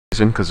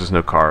reason, because there's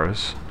no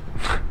cars.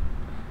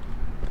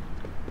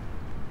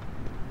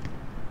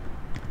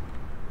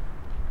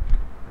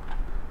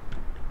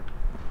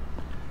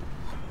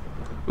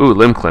 Ooh,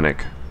 limb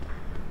clinic.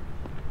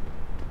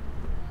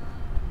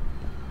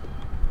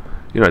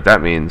 You know what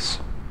that means?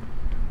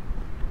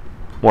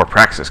 More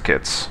praxis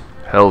kits.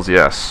 Hells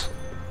yes.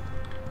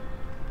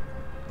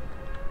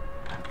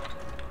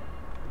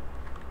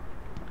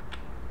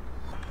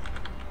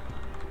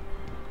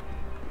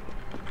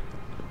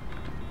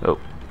 Oh,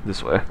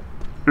 this way.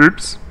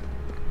 Oops.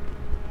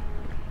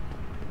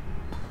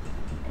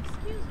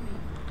 Excuse me,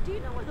 do you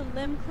know where the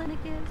limb clinic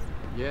is?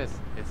 Yes,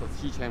 it's on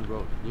Xichang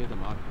Road, near the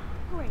market.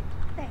 Great,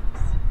 thanks.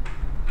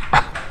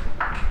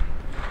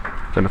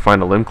 Gonna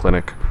find a limb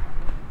clinic.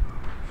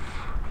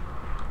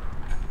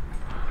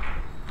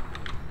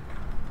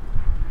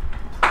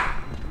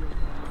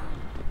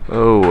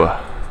 Oh.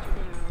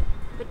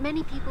 But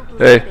many people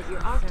Hey. that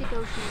your Arctic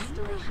Ocean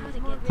installation to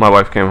get My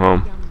wife came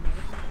home.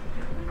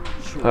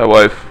 Sure. Hi,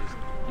 wife.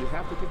 You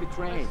have to take a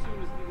train.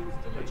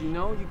 But you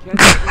know you can't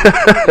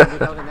get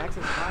without an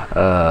access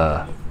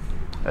card.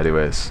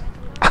 Anyways.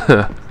 I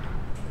think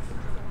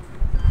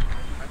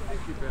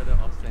you're better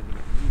off sending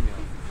an email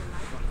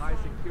to high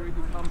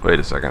security company. Wait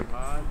a second.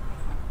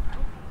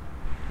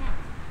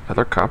 Are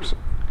there cops?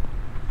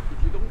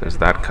 There's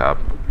that cop.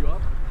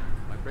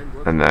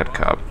 And that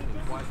cop.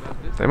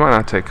 They might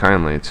not take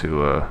kindly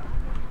to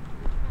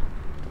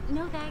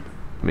No thanks.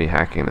 me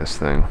hacking this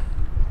thing.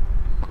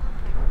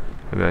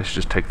 Maybe I should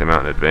just take them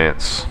out in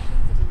advance.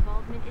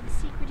 Involvement in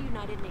secret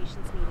United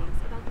Nations meetings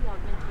about the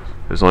augmentation.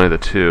 There's only the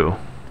two.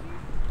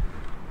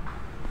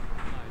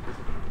 It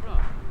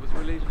was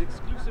related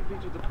exclusively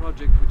to the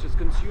project which has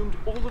consumed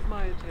all of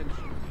my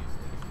attention.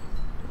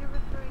 You're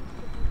referring to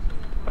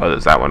the Oh,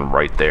 there's that one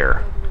right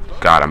there.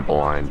 God, I'm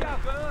blind.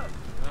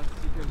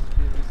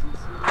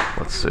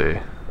 Let's see.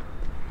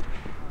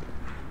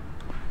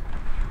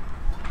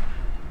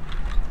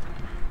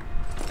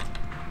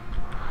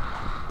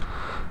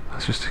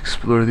 Let's just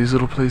explore these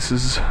little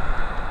places.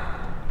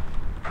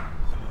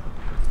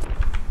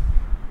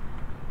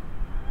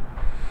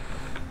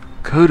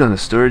 Code on the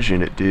storage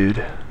unit,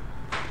 dude.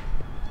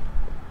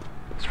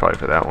 It's probably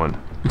for that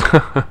one.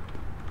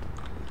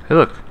 Hey,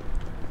 look.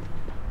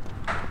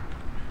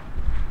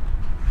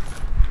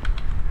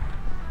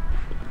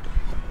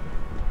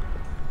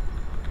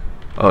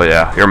 Oh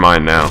yeah, you're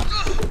mine now.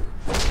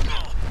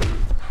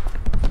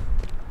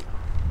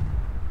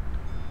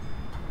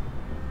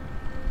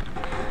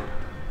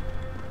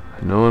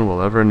 No one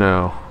will ever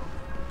know.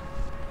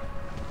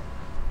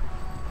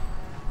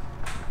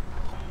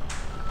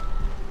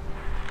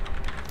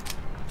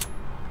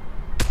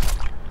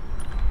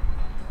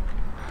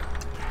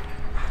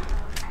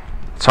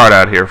 It's hard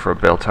out here for a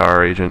bell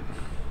tower agent.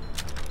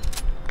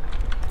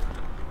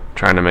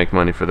 Trying to make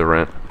money for the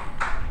rent.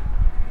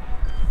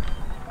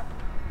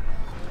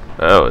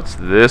 Oh, it's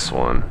this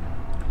one.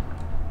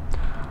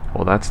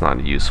 Well, that's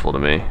not useful to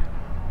me.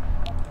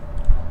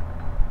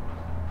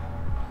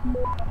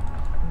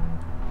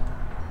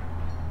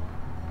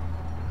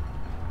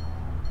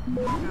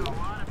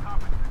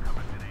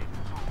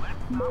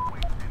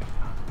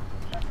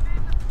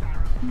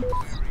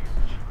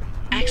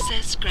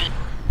 Access granted.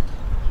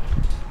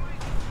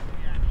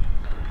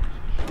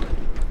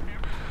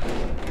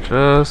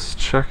 Just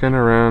checking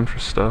around for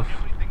stuff.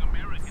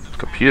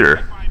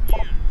 Computer.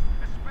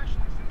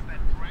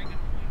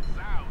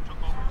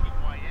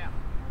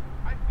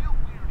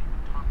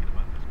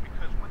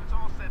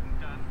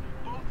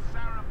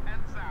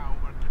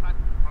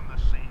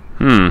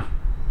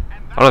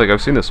 I don't think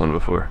I've seen this one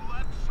before.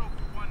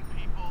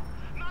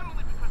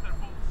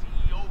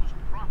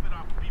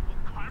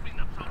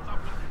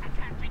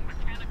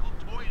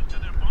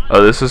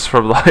 Oh, this is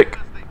from like...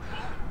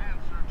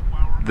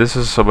 This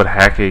is someone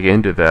hacking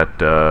into that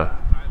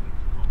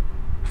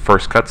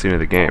first cutscene of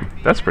the game.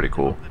 That's pretty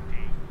cool.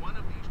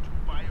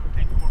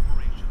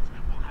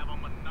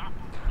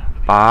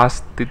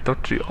 Pass the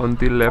touchy on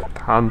the left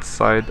hand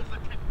side.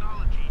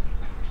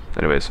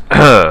 Anyways.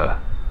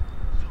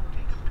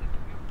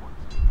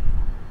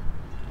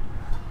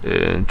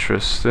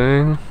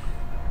 Interesting.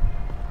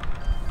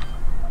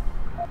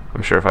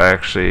 I'm sure if I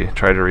actually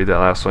tried to read that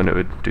last one, it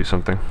would do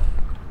something.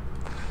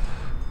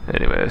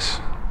 Anyways,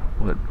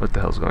 what the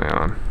hell's going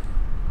on?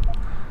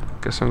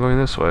 Guess I'm going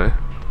this way.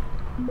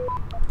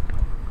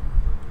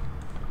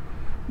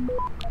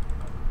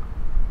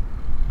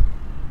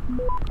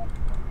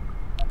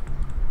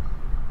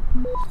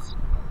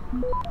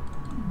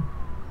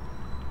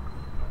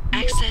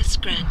 Access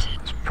granted.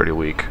 It's pretty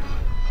weak.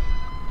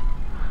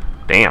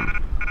 Damn.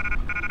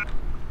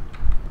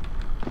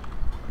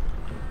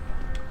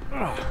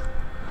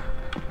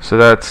 So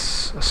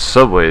that's a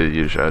subway to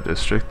Yuzhou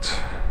district.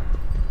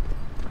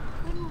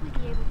 When will we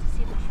be able to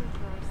see the truth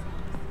for ourselves?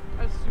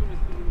 As soon as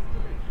the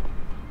installation.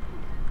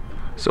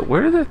 So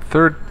where did the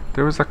third...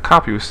 There was a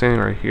cop who was standing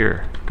right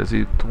here. Does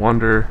he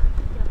wander...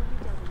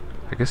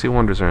 I guess he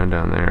wanders around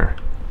down there.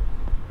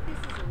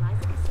 This is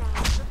Eliza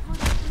Cassell,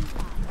 reporting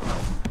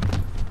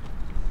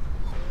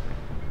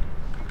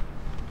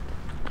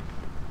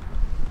from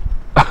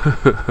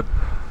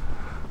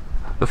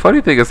The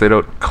funny thing is they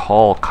don't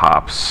call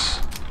cops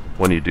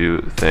when you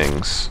do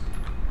things.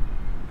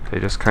 They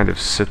just kind of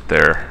sit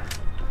there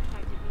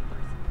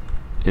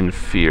in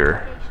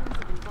fear.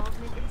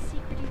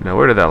 Now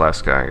where did that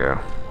last guy go?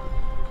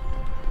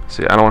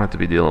 See, I don't want to have to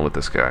be dealing with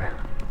this guy.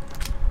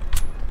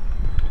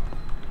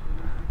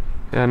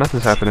 Yeah,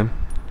 nothing's happening.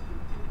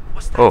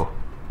 Oh,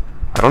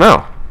 I don't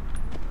know.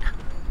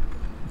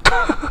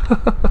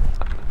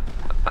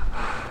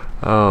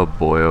 Oh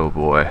boy, oh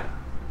boy.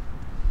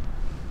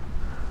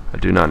 I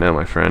do not know,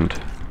 my friend.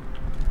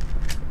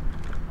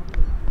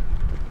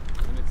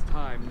 And it's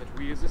time that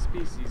we as a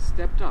species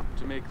stepped up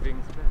to make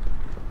things better.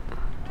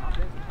 Our best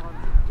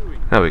chance of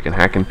doing Now we can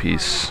hack in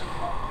peace.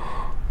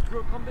 through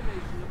a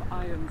combination of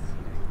iron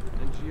seed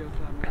and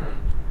geothermal.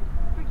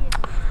 Forgive me.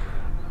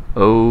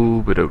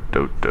 Oh,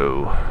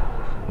 do.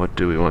 What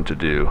do we want to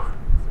do?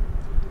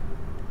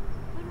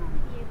 When will we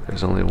be able to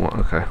There's only one.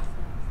 Okay.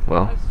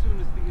 Well, As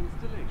soon as the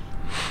installation.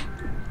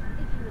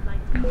 If you would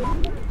like to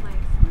continue with my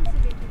exclusive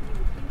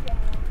interview with you,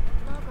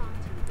 log on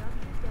to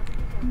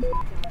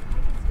www.hikensweb.com.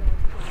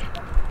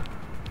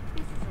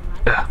 This is a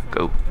live yeah, segment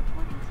go.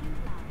 reporting to you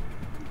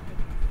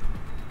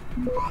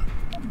live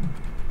from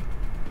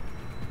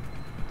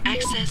Hikens.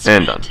 Access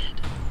And done.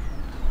 granted.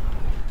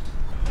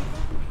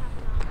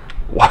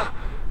 What?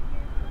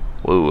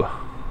 Whoa.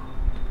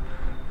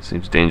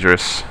 Seems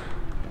dangerous.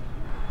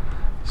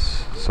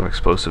 Some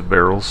explosive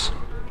barrels.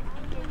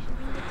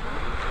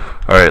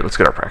 Alright, let's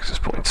get our praxis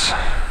points.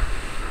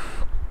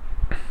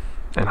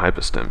 And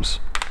hypostems.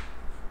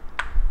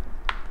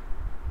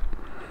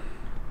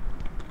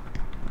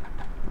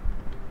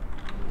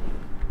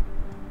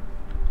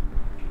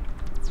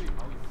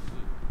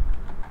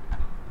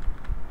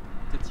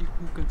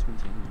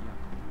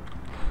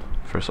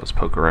 First, let's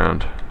poke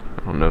around.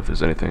 I don't know if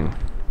there's anything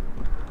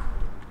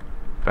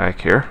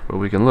back here, but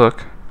we can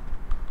look.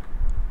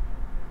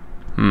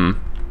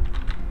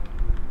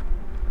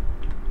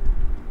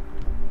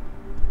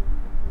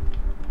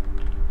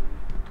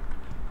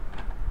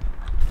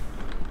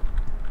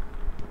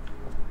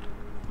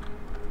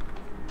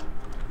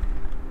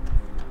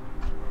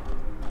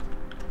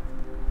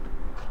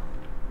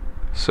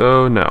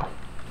 So, no.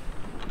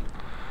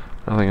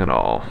 Nothing at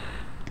all.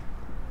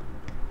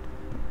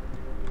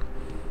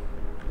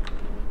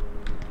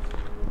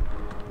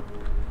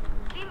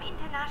 Lim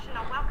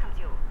International welcomes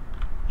you.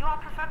 You are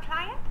preferred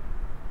client?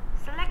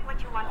 Select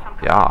what you want from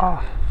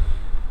Yeah.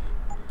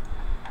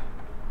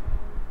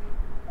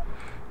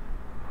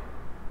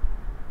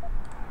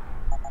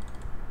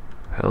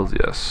 Hells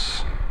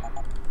yes.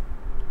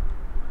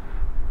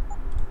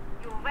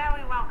 You're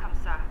very welcome,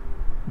 sir.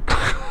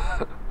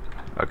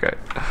 Okay.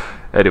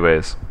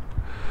 Anyways.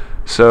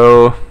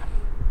 So,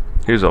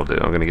 here's what I'll do.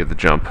 I'm gonna get the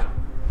jump.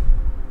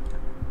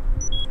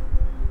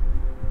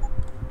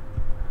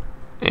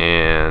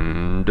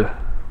 And I'm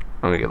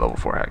gonna get level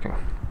 4 hacking.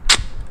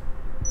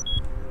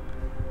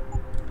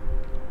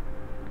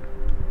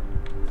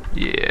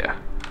 Yeah.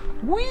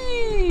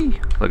 Whee!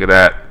 Look at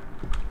that.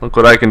 Look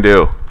what I can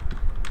do.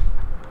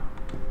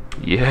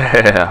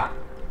 Yeah.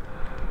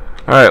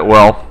 Alright,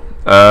 well,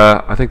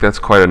 I think that's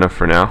quite enough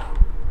for now.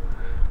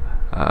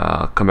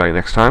 Come back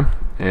next time,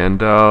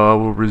 and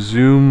we'll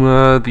resume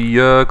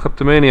the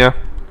kleptomania.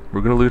 We're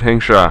gonna loot Heng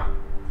Sha.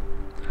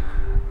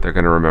 They're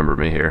gonna remember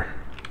me here.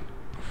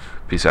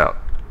 Peace out.